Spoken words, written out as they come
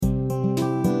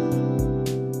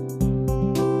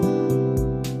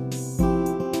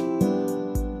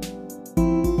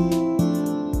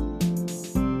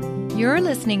You're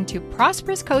listening to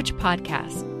Prosperous Coach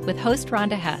Podcast with host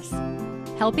Rhonda Hess,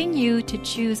 helping you to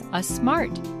choose a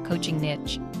smart coaching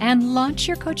niche and launch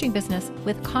your coaching business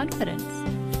with confidence.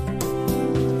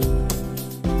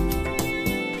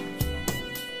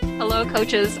 Hello,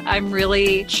 coaches. I'm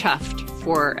really chuffed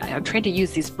I'm trying to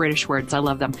use these British words, I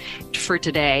love them, for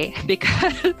today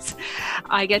because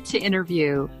I get to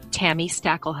interview Tammy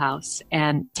Stackelhaus.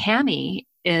 And Tammy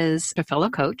is a fellow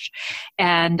coach,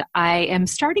 and I am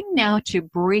starting now to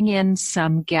bring in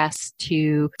some guests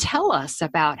to tell us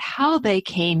about how they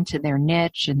came to their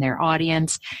niche and their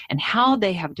audience and how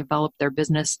they have developed their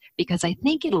business, because I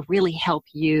think it'll really help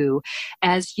you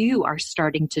as you are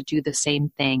starting to do the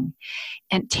same thing.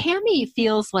 And Tammy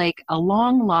feels like a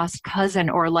long lost cousin,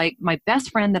 or like my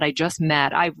best friend that I just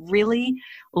met. I really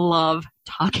love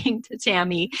talking to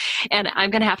Tammy, and I'm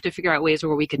going to have to figure out ways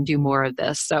where we can do more of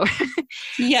this. So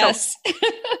yes. So,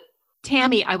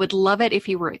 Tammy, I would love it if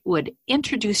you would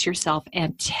introduce yourself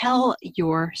and tell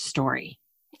your story.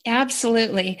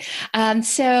 Absolutely.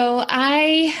 So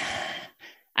I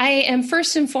am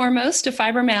first and foremost a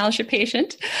fibromyalgia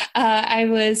patient. I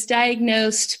was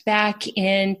diagnosed back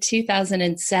in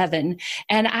 2007,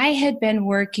 and I had been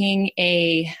working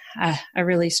a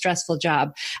really stressful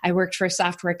job. I worked for a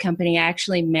software company. I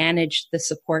actually managed the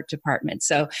support department.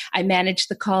 So I managed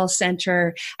the call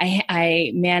center.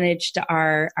 I managed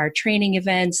our training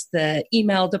events, the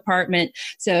email department.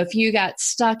 So if you got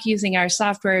stuck using our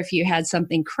software, if you had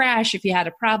something crash, if you had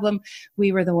a problem,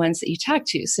 we were the ones that you talked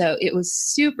to. So it was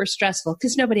super stressful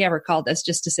because nobody ever called us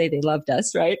just to say they loved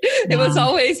us, right? It was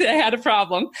always they had a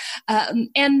problem.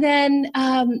 And then,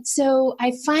 so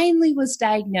I finally was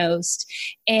diagnosed,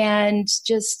 and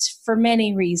just for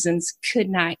many reasons could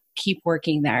not keep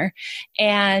working there.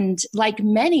 And like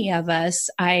many of us,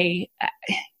 I've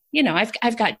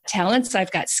got talents,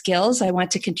 I've got skills, I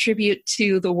want to contribute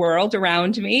to the world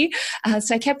around me.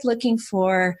 So I kept looking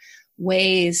for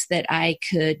ways that I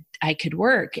could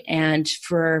work. And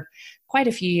for quite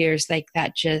a few years, like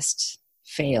that just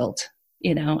failed.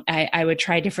 I would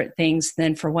try different things,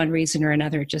 then for one reason or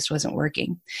another, it just wasn't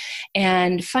working.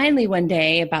 And finally, one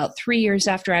day, about 3 years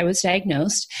after I was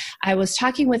diagnosed, I was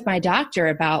talking with my doctor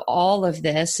about all of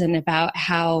this and about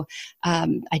how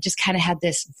I just kind of had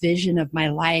this vision of my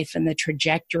life, and the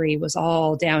trajectory was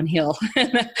all downhill.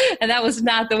 And that was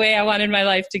not the way I wanted my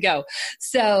life to go.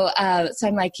 So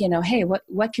I'm like, hey,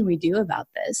 what can we do about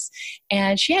this?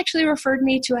 And she actually referred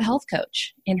me to a health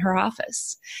coach in her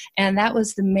office. And that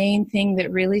was the main thing that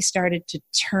really started to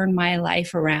turn my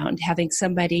life around, having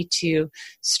somebody to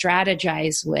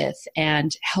strategize with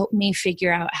and help me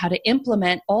figure out how to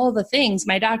implement all the things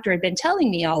my doctor had been telling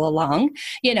me all along,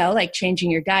 like changing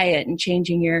your diet and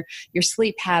changing your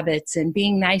sleep habits and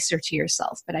being nicer to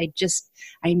yourself. But I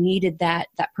needed that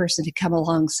person to come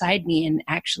alongside me and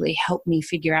actually help me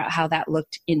figure out how that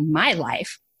looked in my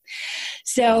life.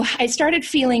 So I started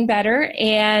feeling better,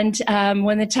 and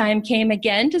when the time came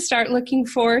again to start looking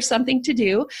for something to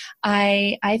do,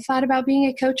 I thought about being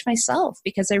a coach myself,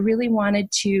 because I really wanted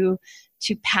to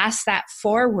pass that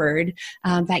forward,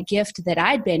 that gift that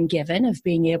I'd been given of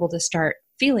being able to start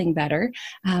feeling better.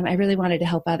 I really wanted to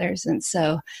help others, and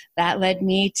so that led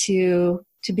me to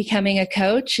becoming a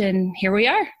coach, and here we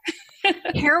are.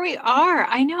 Here we are.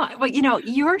 I know. Well,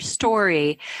 your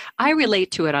story, I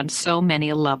relate to it on so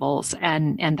many levels.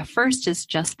 And the first is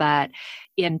just that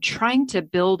in trying to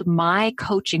build my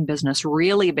coaching business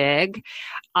really big,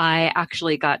 I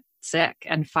actually got sick,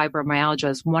 and fibromyalgia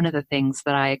is one of the things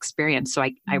that I experienced. So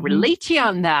I relate to you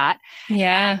on that.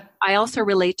 Yeah. I also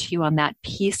relate to you on that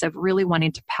piece of really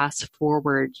wanting to pass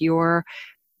forward your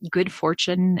good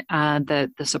fortune, the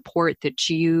support that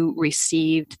you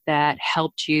received that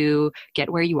helped you get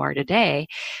where you are today.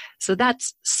 So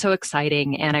that's so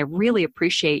exciting. And I really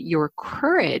appreciate your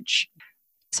courage.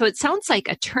 So it sounds like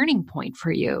a turning point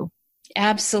for you.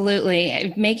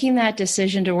 Absolutely. Making that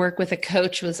decision to work with a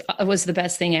coach was the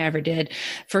best thing I ever did,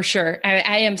 for sure.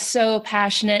 I am so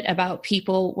passionate about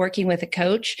people working with a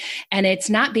coach. And it's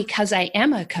not because I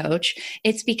am a coach.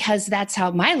 It's because that's how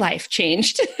my life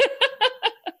changed.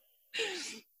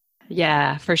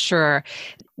 Yeah, for sure.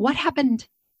 What happened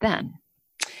then?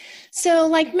 So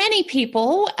like many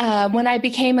people, when I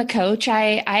became a coach,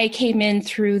 I came in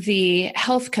through the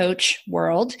health coach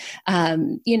world.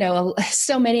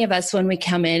 So many of us, when we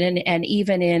come in and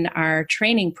even in our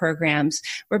training programs,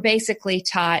 we're basically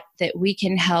taught that we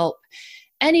can help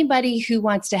anybody who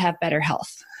wants to have better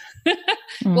health.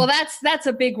 Well, that's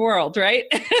a big world, right?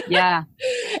 Yeah.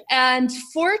 And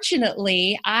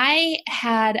fortunately, I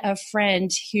had a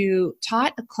friend who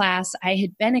taught a class. I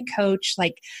had been a coach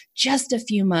like just a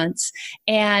few months,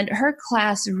 and her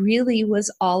class really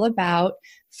was all about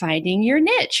finding your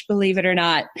niche, believe it or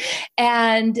not.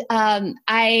 And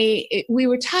we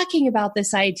were talking about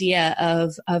this idea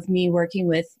of me working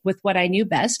with what I knew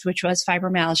best, which was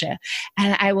fibromyalgia.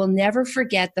 And I will never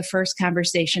forget the first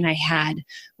conversation I had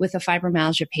with a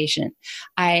fibromyalgia patient.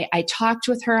 I talked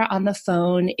with her on the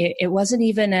phone. It wasn't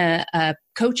even a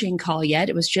coaching call yet.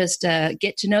 It was just a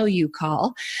get to know you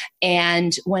call.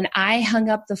 And when I hung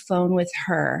up the phone with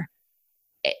her,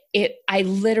 I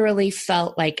literally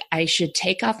felt like I should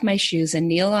take off my shoes and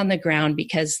kneel on the ground,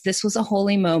 because this was a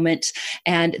holy moment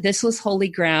and this was holy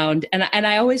ground. And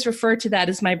I always refer to that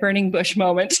as my burning bush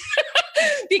moment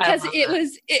because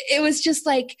it was just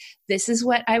like, this is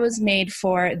what I was made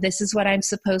for. This is what I'm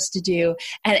supposed to do.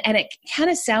 And it kind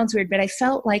of sounds weird, but I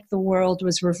felt like the world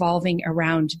was revolving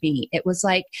around me. It was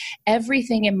like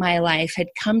everything in my life had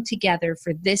come together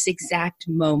for this exact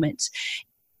moment.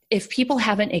 If people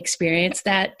haven't experienced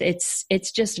that, it's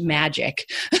just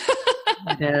magic.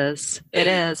 It is. It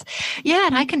is. Yeah.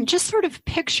 And I can just sort of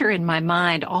picture in my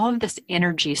mind all of this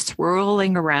energy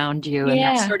swirling around you, and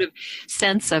that sort of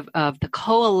sense of the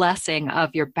coalescing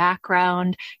of your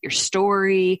background, your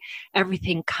story,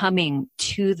 everything coming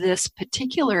to this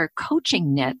particular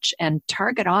coaching niche and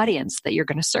target audience that you're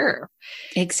going to serve.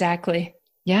 Exactly.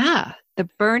 Yeah. The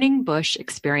burning bush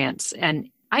experience. And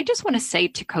I just want to say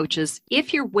to coaches,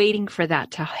 if you're waiting for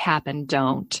that to happen,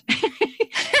 don't.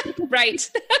 Right.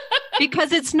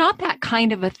 Because it's not that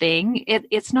kind of a thing.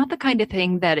 It's not the kind of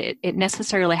thing that it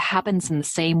necessarily happens in the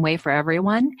same way for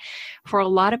everyone. For a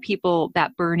lot of people,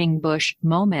 that burning bush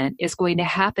moment is going to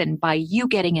happen by you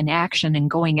getting in action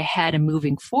and going ahead and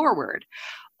moving forward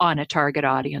on a target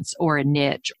audience or a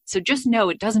niche. So just know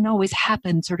it doesn't always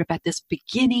happen sort of at this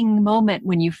beginning moment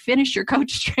when you finish your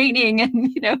coach training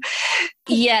and,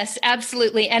 Yes,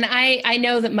 absolutely. And I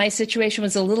know that my situation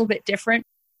was a little bit different.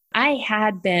 I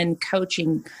had been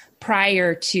coaching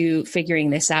prior to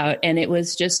figuring this out, and it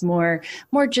was just more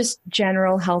just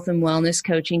general health and wellness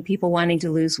coaching, people wanting to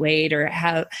lose weight or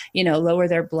have, lower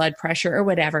their blood pressure or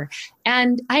whatever.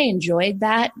 And I enjoyed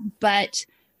that, but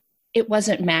it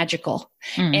wasn't magical.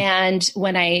 And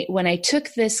when I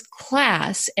took this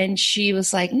class and she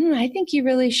was like, I think you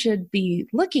really should be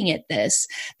looking at this.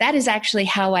 That is actually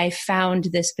how I found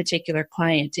this particular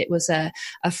client. It was a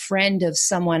friend of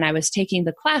someone I was taking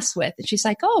the class with. And she's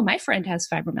like, oh, my friend has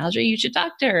fibromyalgia. You should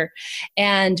talk to her.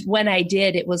 And when I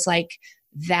did, it was like,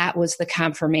 that was the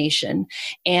confirmation.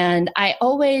 And I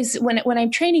always, when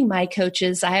I'm training my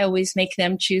coaches, I always make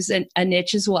them choose a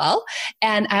niche as well.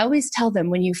 And I always tell them,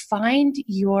 when you find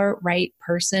your right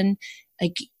person,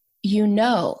 like,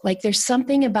 there's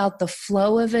something about the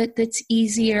flow of it that's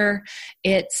easier.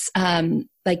 It's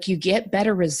like you get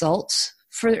better results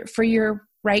for your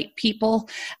right people.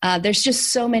 There's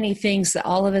just so many things that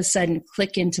all of a sudden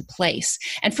click into place.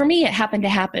 And for me, it happened to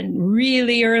happen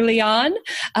really early on.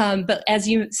 But as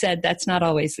you said, that's not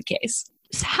always the case.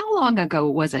 So how long ago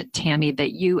was it, Tammy,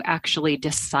 that you actually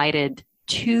decided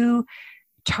to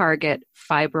target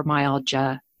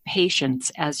fibromyalgia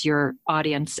patients as your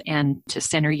audience and to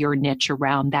center your niche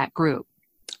around that group?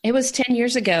 It was 10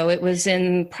 years ago. It was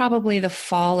in probably the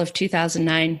fall of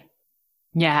 2009.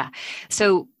 Yeah.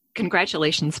 So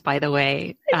congratulations, by the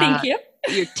way. Thank you.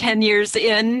 You're 10 years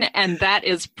in, and that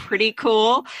is pretty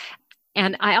cool.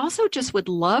 And I also just would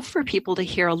love for people to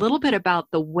hear a little bit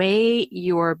about the way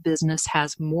your business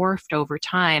has morphed over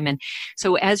time. And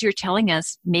so as you're telling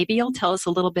us, maybe you'll tell us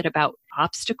a little bit about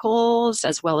obstacles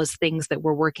as well as things that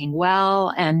were working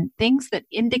well and things that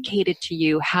indicated to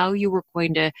you how you were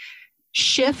going to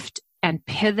shift and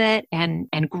pivot and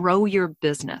grow your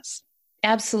business.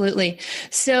 Absolutely.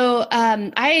 So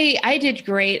I did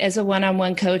great as a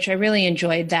one-on-one coach. I really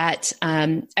enjoyed that.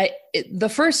 The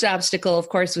first obstacle, of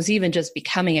course, was even just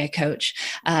becoming a coach.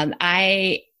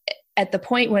 At the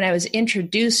point when I was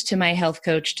introduced to my health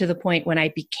coach to the point when I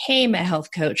became a health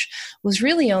coach was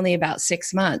really only about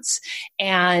 6 months.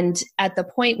 And at the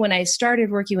point when I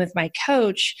started working with my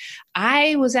coach,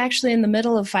 I was actually in the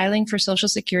middle of filing for Social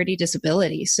Security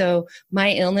disability. So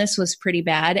my illness was pretty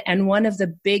bad. And one of the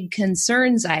big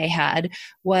concerns I had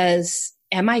was,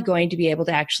 am I going to be able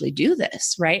to actually do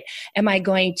this, right? Am I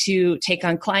going to take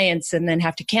on clients and then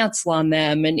have to cancel on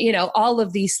them? And, all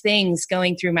of these things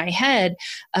going through my head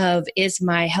of, is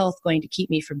my health going to keep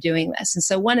me from doing this? And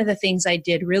so one of the things I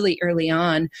did really early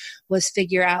on was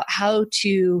figure out how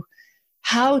to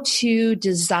how to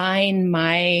design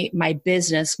my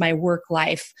business, my work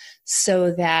life,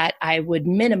 so that I would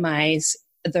minimize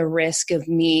the risk of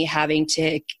me having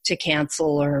to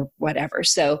cancel or whatever.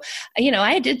 So,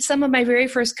 I did some of my very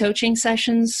first coaching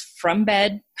sessions from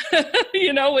bed,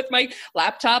 with my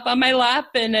laptop on my lap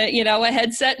and a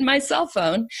headset and my cell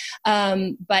phone.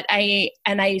 But I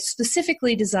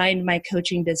specifically designed my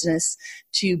coaching business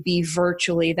to be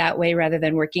virtually that way rather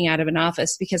than working out of an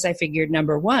office, because I figured,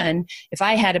 number one, if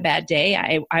I had a bad day,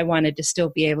 I wanted to still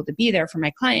be able to be there for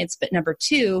my clients. But number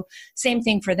two, same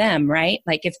thing for them, right?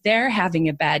 Like if they're having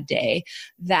a bad day,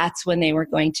 that's when they were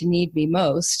going to need me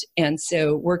most. And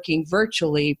so working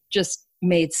virtually just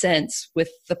made sense with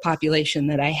the population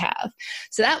that I have.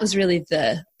 So that was really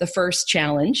the first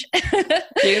challenge.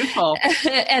 Beautiful.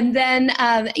 And then,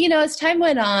 as time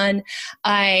went on,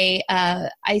 I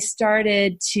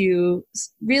started to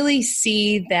really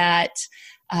see that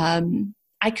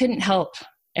I couldn't help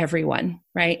everyone,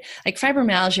 right? Like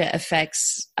fibromyalgia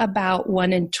affects about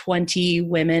 1 in 20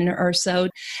 women or so.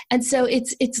 And so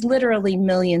it's literally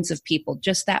millions of people,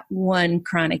 just that one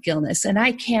chronic illness. And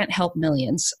I can't help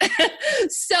millions.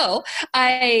 So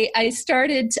I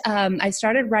started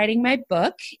writing my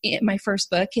book, my first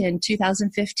book in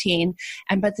 2015.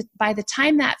 And by the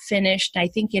time that finished, I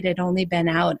think it had only been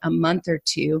out a month or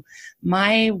two,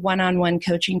 my one-on-one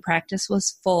coaching practice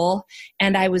was full.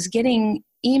 And I was getting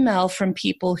email from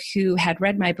people who had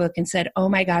read my book and said, "Oh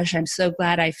my gosh, I'm so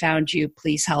glad I found you.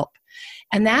 Please help."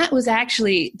 And that was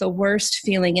actually the worst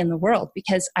feeling in the world,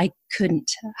 because I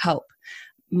couldn't help.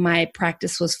 My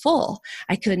practice was full.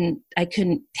 I couldn't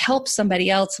help somebody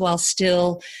else while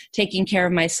still taking care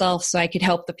of myself so I could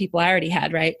help the people I already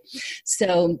had, right?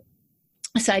 So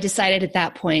I decided at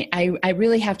that point, I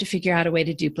really have to figure out a way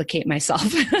to duplicate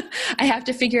myself. I have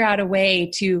to figure out a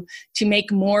way to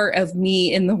make more of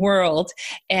me in the world.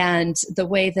 And the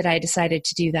way that I decided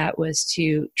to do that was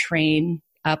to train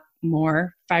up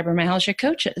more fibromyalgia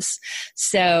coaches.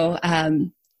 So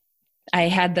I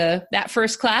had that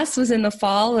first class was in the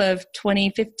fall of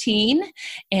 2015.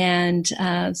 And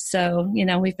so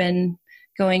we've been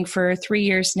going for 3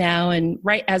 years now. And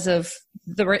right as of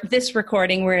this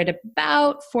recording, we're at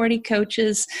about 40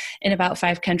 coaches in about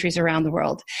 5 countries around the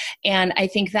world. And I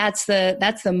think that's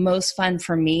the most fun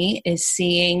for me, is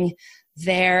seeing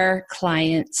their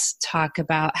clients talk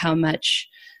about how much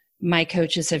my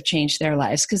coaches have changed their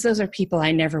lives. Because those are people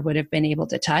I never would have been able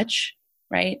to touch,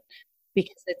 right?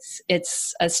 Because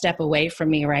it's a step away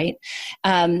from me, right?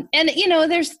 And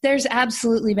there's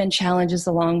absolutely been challenges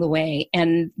along the way.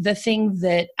 And the thing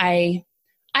that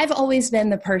I've always been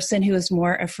the person who was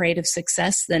more afraid of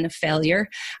success than of failure.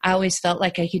 I always felt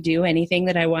like I could do anything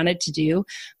that I wanted to do.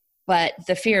 But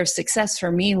the fear of success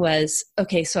for me was,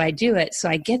 okay, so I do it, so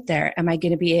I get there. Am I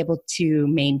going to be able to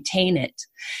maintain it?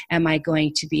 Am I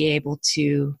going to be able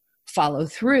to follow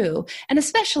through? And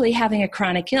especially having a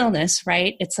chronic illness,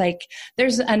 right? It's like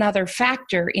there's another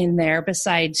factor in there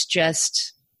besides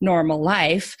just normal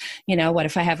life. What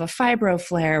if I have a fibro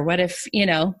flare? What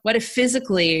if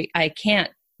physically I can't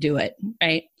do it,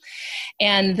 right?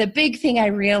 And the big thing I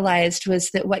realized was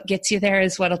that what gets you there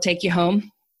is what'll take you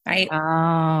home, right?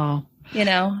 Oh.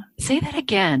 Say that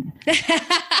again.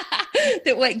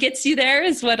 That what gets you there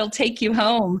is what'll take you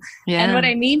home. Yeah. And what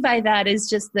I mean by that is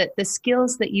just that the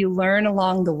skills that you learn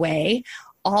along the way,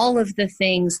 all of the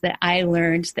things that I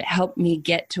learned that helped me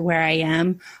get to where I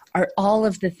am, are all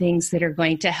of the things that are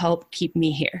going to help keep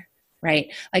me here,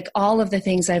 right? Like all of the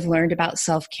things I've learned about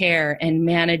self-care and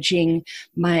managing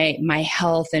my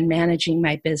health and managing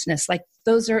my business, like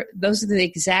those are the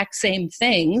exact same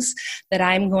things that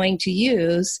I'm going to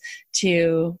use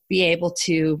to be able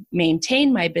to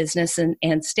maintain my business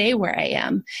and stay where I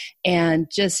am. And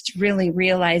just really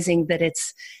realizing that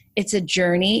it's a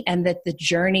journey, and that the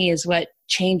journey is what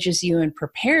changes you and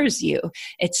prepares you.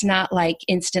 It's not like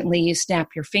instantly you snap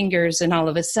your fingers and all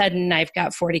of a sudden I've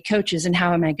got 40 coaches, and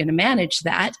how am I going to manage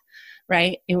that?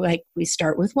 Right? Like we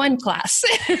start with one class.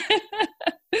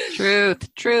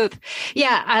 Truth.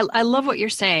 Yeah, I love what you're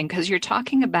saying, because you're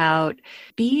talking about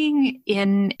being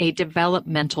in a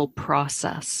developmental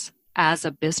process as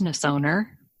a business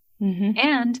owner, mm-hmm.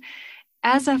 and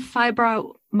as a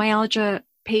fibromyalgia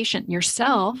patient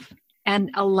yourself,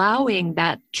 and allowing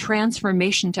that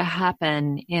transformation to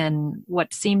happen in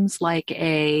what seems like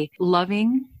a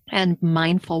loving and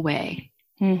mindful way.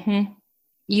 Mm-hmm.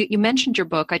 You mentioned your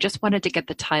book. I just wanted to get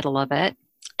the title of it.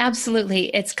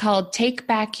 Absolutely. It's called Take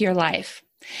Back Your Life.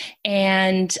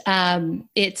 And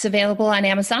it's available on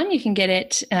Amazon. You can get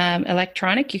it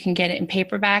electronic. You can get it in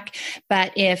paperback.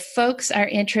 But if folks are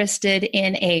interested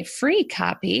in a free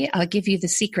copy, I'll give you the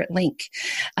secret link.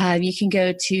 You can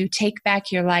go to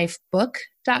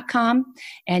takebackyourlifebook.com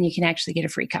and you can actually get a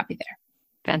free copy there.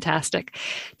 Fantastic.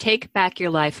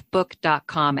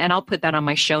 Takebackyourlifebook.com. And I'll put that on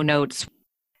my show notes.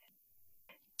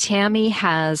 Tammy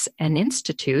has an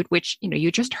institute, which,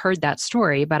 you just heard that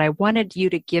story, but I wanted you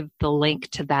to give the link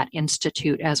to that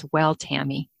institute as well,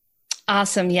 Tammy.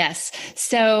 Awesome. Yes.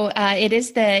 So it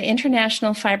is the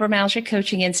International Fibromyalgia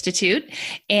Coaching Institute.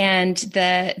 And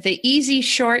the easy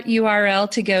short URL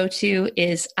to go to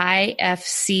is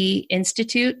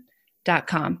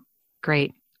ifcinstitute.com.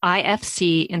 Great.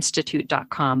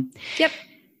 ifcinstitute.com. Yep.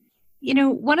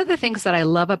 One of the things that I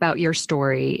love about your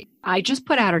story, I just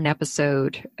put out an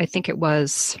episode, I think it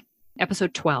was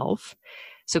episode 12.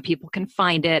 So people can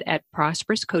find it at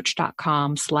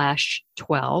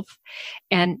prosperouscoach.com/12.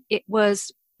 And it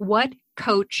was what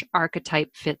coach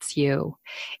archetype fits you.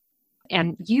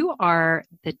 And you are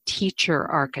the teacher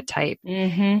archetype.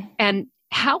 Mm-hmm. And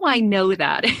how I know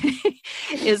that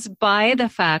is by the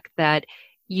fact that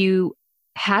you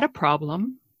had a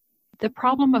problem, the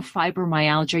problem of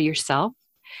fibromyalgia yourself,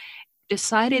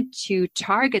 decided to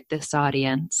target this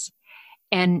audience.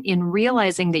 And in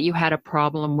realizing that you had a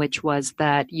problem, which was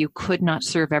that you could not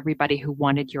serve everybody who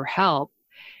wanted your help,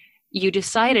 you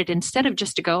decided instead of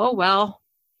just to go, oh, well,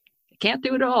 I can't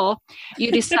do it all,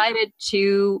 you decided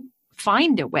to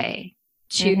find a way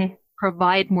to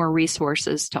provide more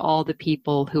resources to all the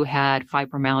people who had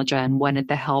fibromyalgia and wanted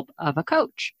the help of a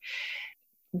coach.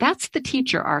 That's the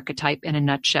teacher archetype in a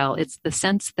nutshell. It's the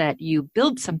sense that you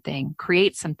build something,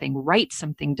 create something, write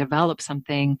something, develop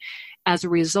something as a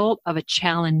result of a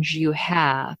challenge you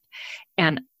have.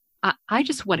 And I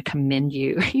just want to commend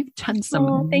you. You've done some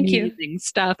amazing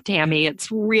stuff, Tammy. It's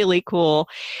really cool.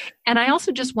 And I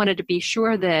also just wanted to be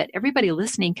sure that everybody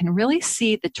listening can really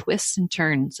see the twists and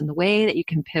turns and the way that you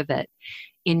can pivot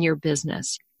in your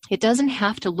business. It doesn't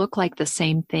have to look like the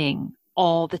same thing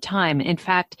all the time. In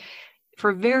fact,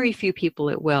 for very few people,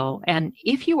 it will. And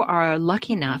if you are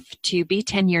lucky enough to be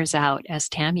 10 years out, as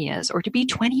Tammy is, or to be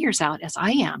 20 years out, as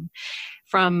I am,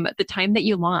 from the time that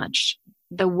you launch,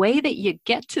 the way that you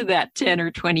get to that 10 or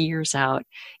 20 years out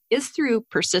is through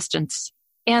persistence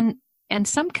and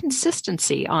some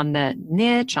consistency on the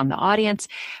niche, on the audience,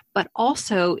 but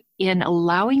also in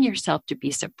allowing yourself to be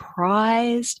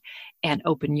surprised and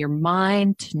open your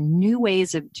mind to new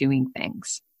ways of doing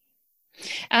things.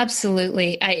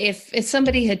 Absolutely. If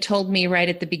somebody had told me right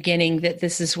at the beginning that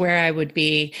this is where I would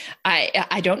be,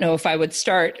 I don't know if I would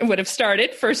have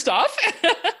started first off,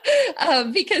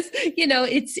 because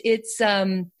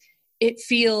it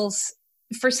feels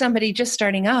for somebody just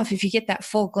starting off, if you get that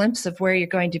full glimpse of where you're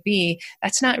going to be,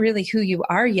 that's not really who you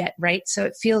are yet, right? So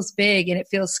it feels big and it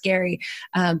feels scary,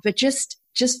 but just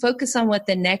focus on what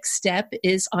the next step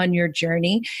is on your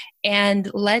journey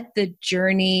and let the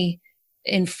journey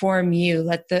inform you.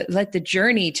 Let the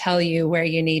journey tell you where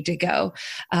you need to go.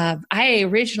 I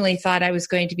originally thought I was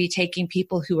going to be taking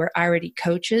people who are already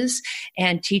coaches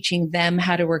and teaching them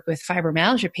how to work with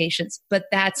fibromyalgia patients, but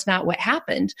that's not what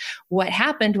happened. What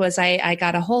happened was I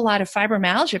got a whole lot of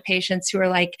fibromyalgia patients who are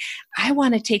like, I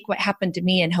want to take what happened to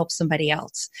me and help somebody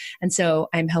else. And so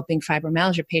I'm helping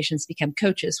fibromyalgia patients become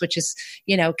coaches, which is,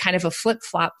 kind of a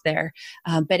flip-flop there.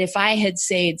 But if I had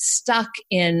stayed stuck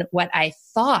in what I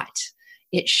thought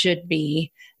it should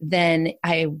be, then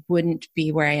I wouldn't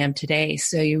be where I am today.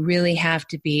 So you really have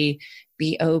to be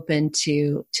open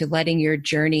to letting your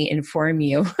journey inform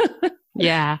you.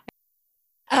 Yeah.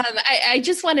 I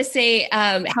just want to say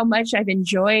how much I've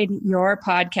enjoyed your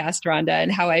podcast, Rhonda,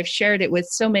 and how I've shared it with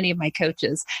so many of my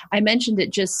coaches. I mentioned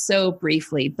it just so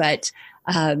briefly, but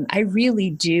I really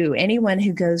do. Anyone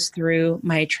who goes through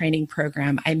my training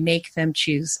program, I make them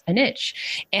choose a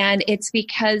niche. And it's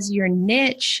because your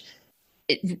niche,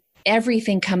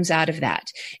 everything comes out of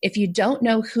that. If you don't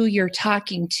know who you're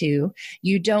talking to,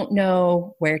 you don't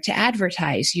know where to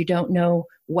advertise. You don't know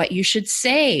what you should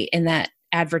say in that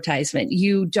advertisement.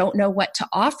 You don't know what to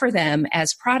offer them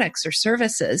as products or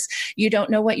services. You don't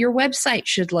know what your website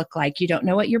should look like. You don't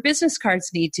know what your business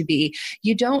cards need to be.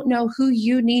 You don't know who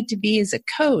you need to be as a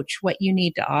coach, what you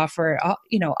need to offer,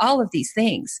 all of these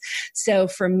things. So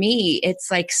for me,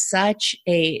 it's like such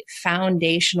a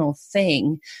foundational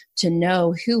thing to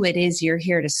know who it is you're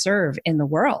here to serve in the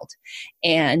world.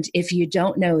 And if you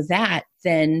don't know that,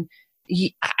 then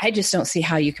I just don't see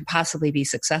how you could possibly be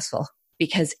successful,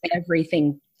 because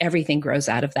everything grows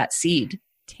out of that seed.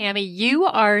 Tammy, you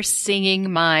are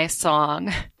singing my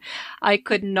song. I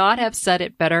could not have said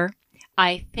it better.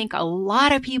 I think a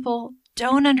lot of people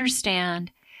don't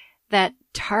understand that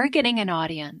targeting an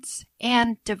audience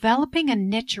and developing a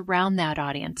niche around that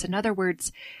audience, in other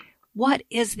words, what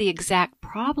is the exact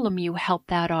problem you help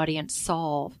that audience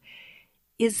solve,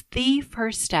 is the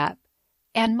first step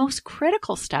and most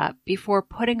critical step before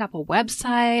putting up a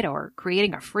website or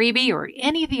creating a freebie or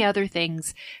any of the other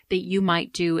things that you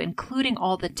might do, including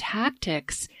all the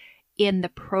tactics in the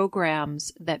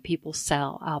programs that people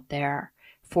sell out there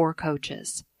for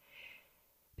coaches.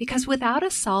 Because without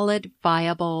a solid,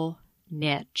 viable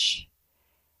niche,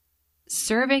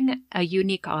 serving a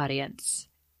unique audience,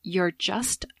 you're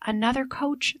just another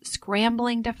coach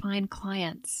scrambling to find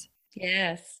clients.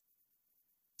 Yes.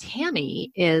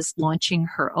 Tammy is launching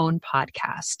her own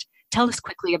podcast. Tell us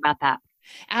quickly about that.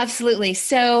 Absolutely.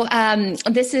 So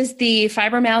this is the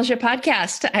Fibromyalgia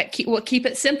podcast. We'll keep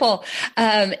it simple.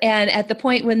 And at the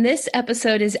point when this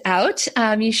episode is out,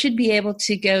 you should be able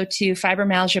to go to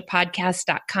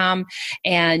fibromyalgiapodcast.com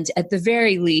and at the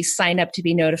very least sign up to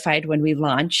be notified when we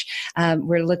launch.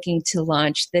 We're looking to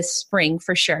launch this spring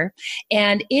for sure.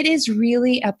 And it is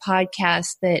really a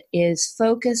podcast that is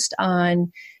focused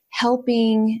on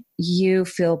helping you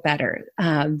feel better.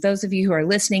 Those of you who are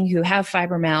listening who have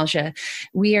fibromyalgia,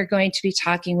 we are going to be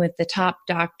talking with the top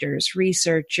doctors,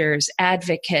 researchers,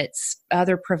 advocates,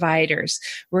 other providers.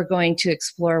 We're going to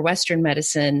explore Western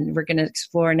medicine. We're going to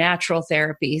explore natural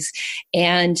therapies.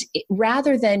 And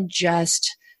rather than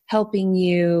just helping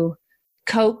you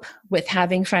cope with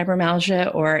having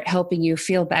fibromyalgia or helping you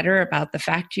feel better about the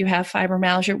fact you have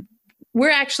fibromyalgia, we're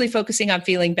actually focusing on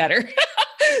feeling better.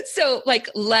 So like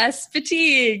less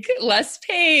fatigue, less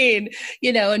pain,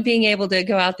 and being able to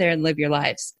go out there and live your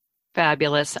lives.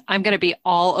 Fabulous. I'm going to be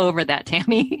all over that,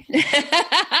 Tammy.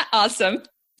 Awesome.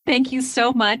 Thank you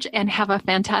so much and have a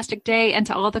fantastic day. And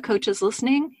to all the coaches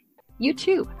listening, you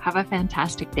too have a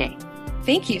fantastic day.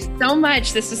 Thank you so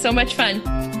much. This was so much fun.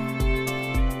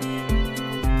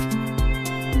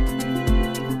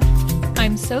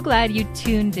 I'm so glad you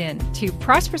tuned in to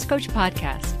Prosperous Coach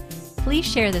Podcast. Please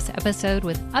share this episode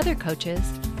with other coaches.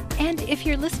 And if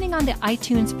you're listening on the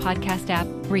iTunes podcast app,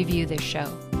 review this show.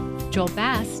 Joel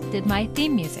Bass did my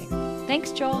theme music.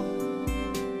 Thanks, Joel.